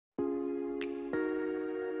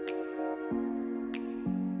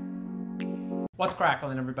What's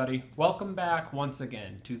crackling, everybody? Welcome back once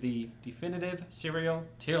again to the definitive cereal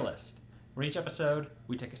tier list, where each episode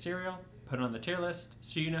we take a cereal, put it on the tier list,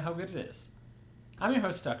 so you know how good it is. I'm your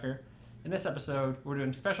host, Tucker. In this episode, we're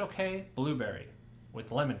doing Special K Blueberry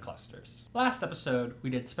with lemon clusters. Last episode, we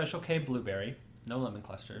did Special K Blueberry, no lemon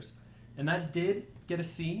clusters, and that did get a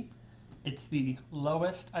C. It's the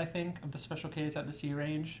lowest, I think, of the Special Ks at the C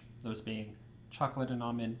range, those being chocolate and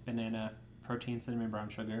almond, banana, protein, cinnamon, brown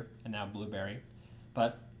sugar, and now blueberry,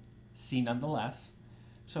 but C nonetheless.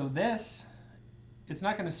 So this, it's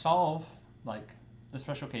not going to solve like the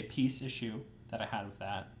Special K piece issue that I had with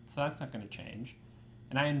that, so that's not going to change.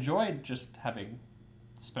 And I enjoyed just having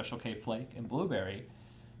Special K flake and blueberry,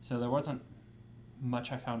 so there wasn't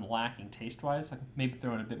much I found lacking taste-wise, like maybe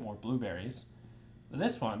throw in a bit more blueberries. But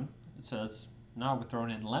this one, it says, no, we're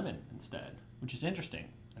throwing in lemon instead, which is interesting.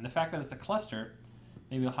 And the fact that it's a cluster,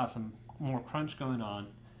 maybe it'll have some more crunch going on.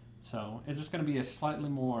 So it's just going to be a slightly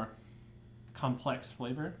more complex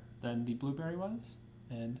flavor than the blueberry was.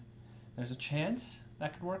 And there's a chance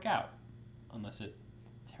that could work out, unless it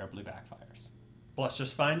terribly backfires. Well, let's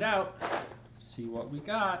just find out. See what we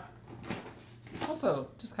got. Also,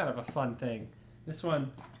 just kind of a fun thing. This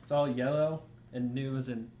one, it's all yellow, and new is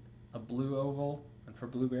in a blue oval. And for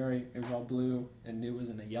blueberry, it was all blue, and new was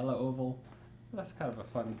in a yellow oval. Well, that's kind of a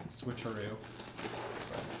fun switcheroo.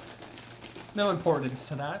 But no importance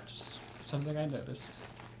to that, just something I noticed.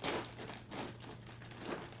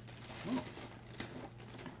 Ooh.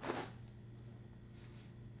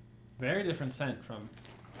 Very different scent from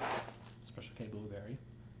Special K Blueberry.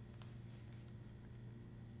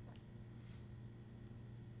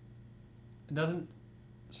 It doesn't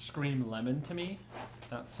scream lemon to me,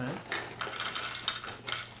 that scent.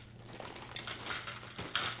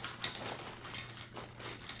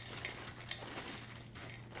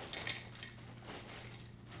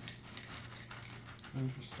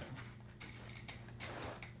 Interesting.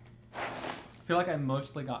 I feel like I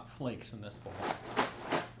mostly got flakes in this bowl.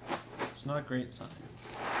 It's not a great sign.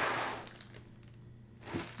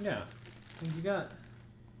 Yeah, I think you got,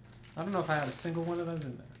 I don't know if I had a single one of those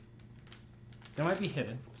in there. They might be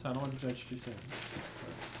hidden, so I don't want to judge too soon.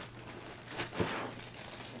 But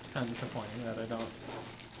it's kind of disappointing that I don't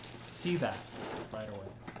see that right away.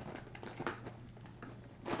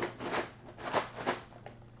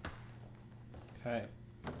 Okay.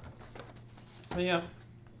 But yeah,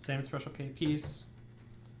 same Special K piece.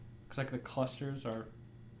 Looks like the clusters are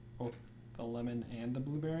both the lemon and the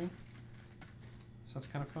blueberry. So that's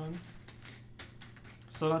kind of fun.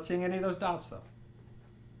 Still not seeing any of those dots though.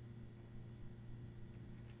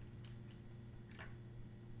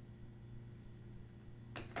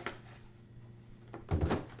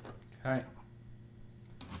 Okay.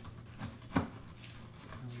 There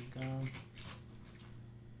we go.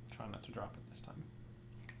 Try not to drop it this time.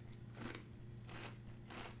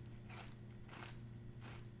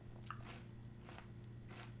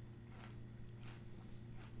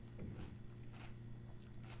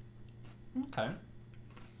 Okay.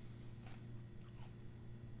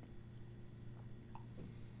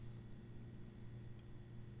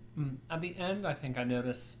 At the end, I think I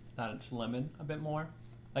noticed that it's lemon a bit more.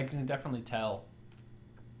 I can definitely tell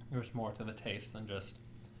there's more to the taste than just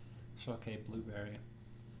okay blueberry.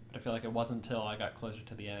 But I feel like it wasn't until I got closer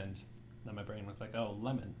to the end that my brain was like, oh,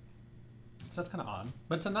 lemon. So that's kind of odd.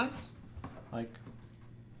 But it's a nice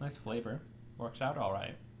flavor. Works out all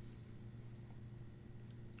right.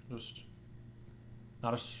 Just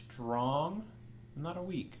not a strong, not a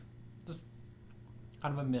weak. Just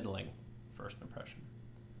kind of a middling first impression.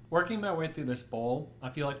 Working my way through this bowl, I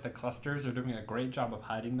feel like the clusters are doing a great job of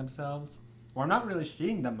hiding themselves. Well, I'm not really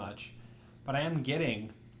seeing them much, but I am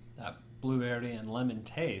getting that blueberry and lemon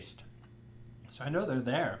taste. So I know they're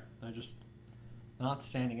there. They're just not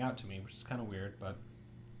standing out to me, which is kind of weird, but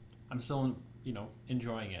I'm still,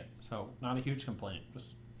 enjoying it. So not a huge complaint,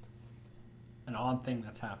 just an odd thing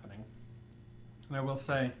that's happening. And I will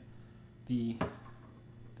say the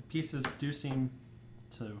pieces do seem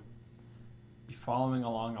to be following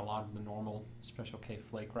along a lot of the normal Special K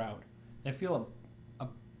flake route. They feel a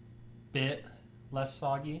bit less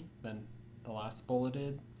soggy than the last bowl it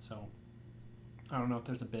did, so I don't know if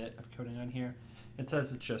there's a bit of coating on here. It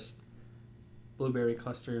says it's just blueberry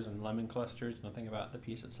clusters and lemon clusters, nothing about the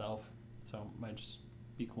piece itself, so it might just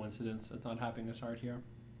be coincidence it's not happening as hard here.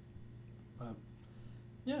 But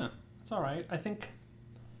yeah, it's alright. I think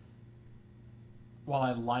while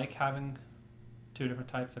I like having two different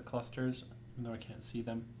types of clusters, even though I can't see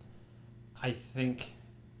them, I think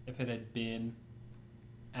if it had been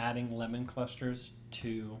adding lemon clusters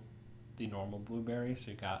to the normal blueberry, so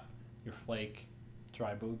you got your flake,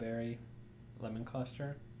 dry blueberry, lemon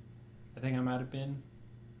cluster. I think I might have been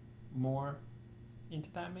more into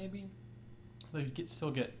that maybe. But you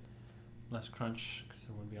still get less crunch because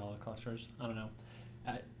it wouldn't be all the clusters. I don't know.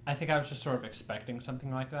 I think I was just sort of expecting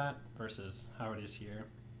something like that versus how it is here.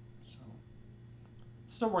 So,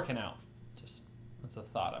 still working out. Just that's a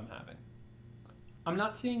thought I'm having. I'm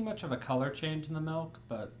not seeing much of a color change in the milk,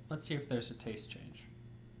 but let's see if there's a taste change.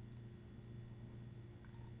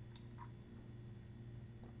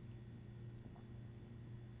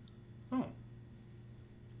 Oh.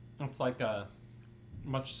 It's like a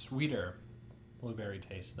much sweeter blueberry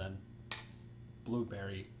taste than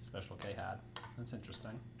blueberry Special K had. That's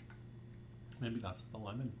interesting. Maybe that's the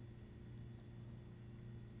lemon.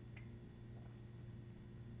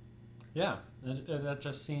 Yeah, that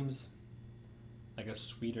just seems like a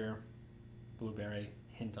sweeter blueberry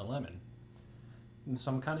hint of lemon. And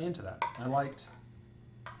so I'm kind of into that. I liked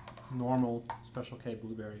normal Special K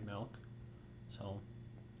blueberry milk, so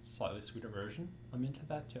slightly sweeter version. I'm into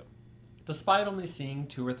that too. Despite only seeing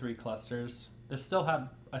 2 or 3 clusters, this still had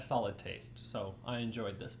a solid taste, so I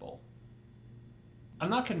enjoyed this bowl. I'm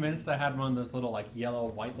not convinced I had one of those little like yellow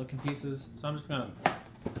white looking pieces, so I'm just gonna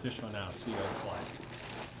fish one out, see what it's like.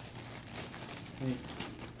 Neat.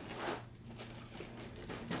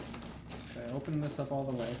 Okay, open this up all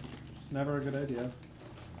the way. It's never a good idea,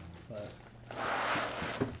 but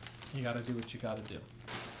you gotta do what you gotta do.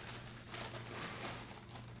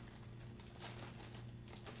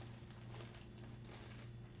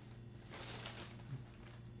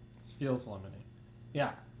 This feels lemony.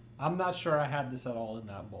 Yeah, I'm not sure I had this at all in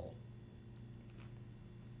that bowl.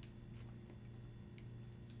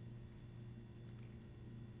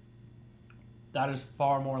 That is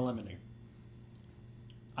far more lemony.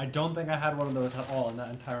 I don't think I had one of those at all in that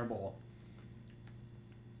entire bowl.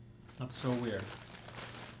 That's so weird.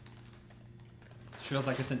 It feels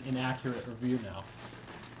like it's an inaccurate review now.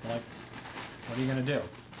 Like, what are you gonna do?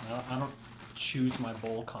 I don't choose my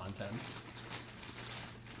bowl contents.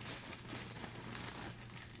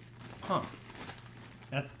 Huh.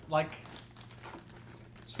 That's like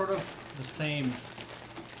sort of the same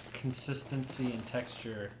consistency and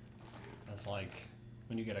texture as like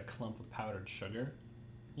when you get a clump of powdered sugar,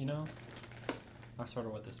 you know? That's sort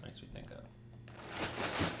of what this makes me think of.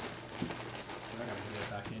 I gotta get it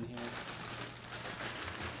back in here.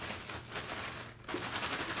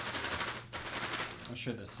 I'm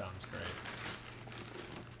sure this sounds great.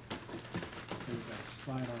 Here we go.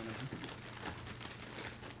 Slide on it.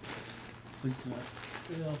 Please do not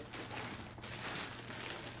spill.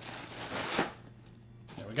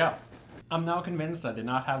 There we go. I'm now convinced I did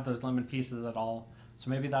not have those lemon pieces at all, so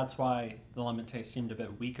maybe that's why the lemon taste seemed a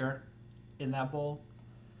bit weaker in that bowl.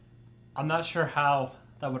 I'm not sure how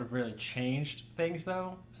that would have really changed things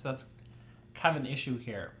though, so that's kind of an issue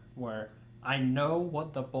here, where I know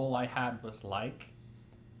what the bowl I had was like,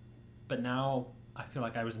 but now I feel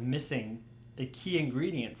like I was missing a key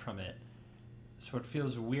ingredient from it, so it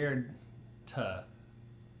feels weird to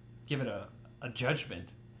give it a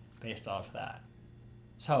judgment based off that.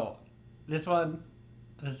 So this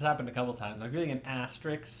has happened a couple times. I'm giving an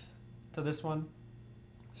asterisk to this one.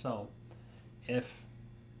 So if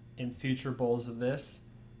in future bowls of this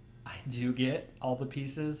I do get all the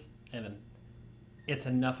pieces and it's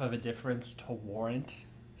enough of a difference to warrant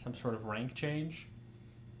some sort of rank change,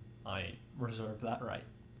 I reserve that right.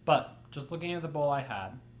 But just looking at the bowl I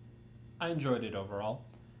had, I enjoyed it overall.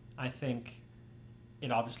 I think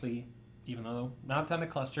it obviously, even though not a ton of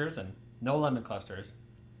clusters and no lemon clusters,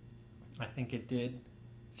 I think it did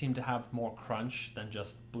seem to have more crunch than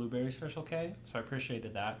just blueberry Special K. So I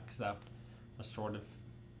appreciated that because that was sort of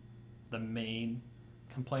the main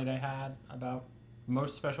complaint I had about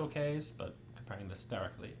most Special Ks, but comparing this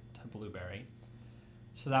directly to blueberry.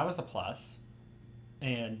 So that was a plus.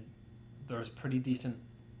 And there was pretty decent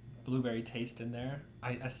blueberry taste in there.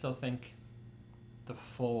 I still think the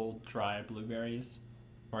full dry blueberries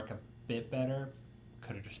work a bit better.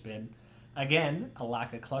 Could have just been, again, a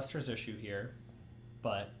lack of clusters issue here,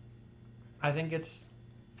 but I think it's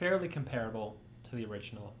fairly comparable to the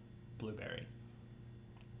original blueberry.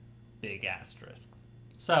 Big asterisk.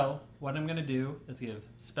 So what I'm gonna do is give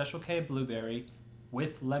Special K blueberry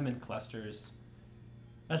with lemon clusters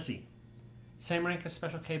a C. Same rank as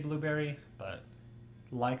Special K blueberry, but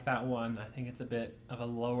like that one, I think it's a bit of a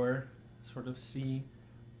lower sort of C,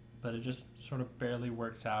 but it just sort of barely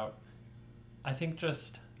works out. I think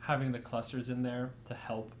just having the clusters in there to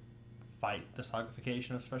help fight the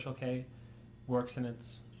soggification of Special K works in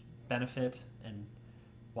its benefit, and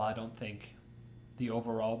while I don't think the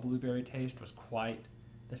overall blueberry taste was quite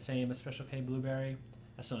the same as Special K blueberry,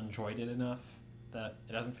 I still enjoyed it enough that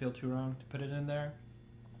it doesn't feel too wrong to put it in there.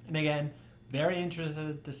 And again, very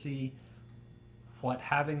interested to see what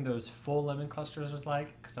having those full lemon clusters was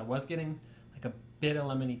like, because I was getting like a bit of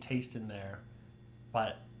lemony taste in there,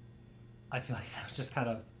 but I feel like that was just kind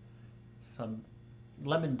of some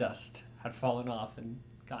lemon dust had fallen off and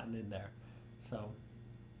gotten in there. So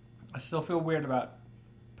I still feel weird about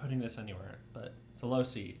putting this anywhere, but it's a low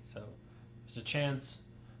C, so there's a chance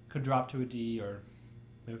could drop to a D or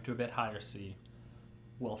move to a bit higher C.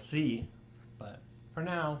 We'll see, but for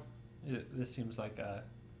now, this seems like a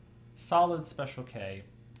solid Special K,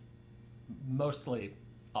 mostly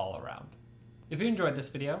all around. If you enjoyed this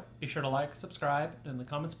video, be sure to like, subscribe, and in the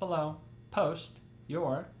comments below, post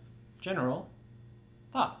your general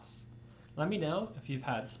thoughts. Let me know if you've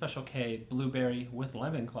had Special K blueberry with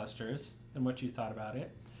lemon clusters and what you thought about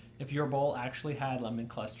it. If your bowl actually had lemon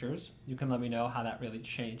clusters, you can let me know how that really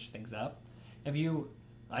changed things up. If you,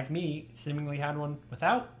 like me, seemingly had one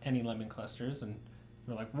without any lemon clusters and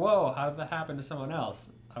you're like, whoa, how did that happen to someone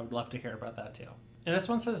else? I would love to hear about that too. And this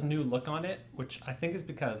one says new look on it, which I think is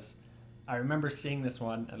because I remember seeing this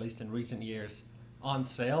one, at least in recent years, on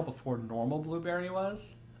sale before normal blueberry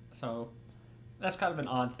was. So that's kind of an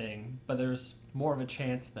odd thing, but there's more of a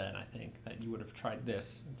chance then, I think, that you would have tried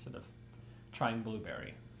this instead of trying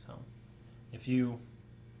blueberry. So if you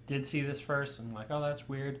did see this first and like, oh, that's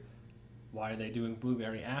weird, why are they doing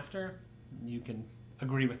blueberry after? You can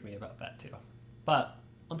agree with me about that too. But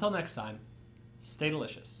until next time, stay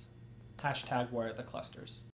delicious. #where are the clusters.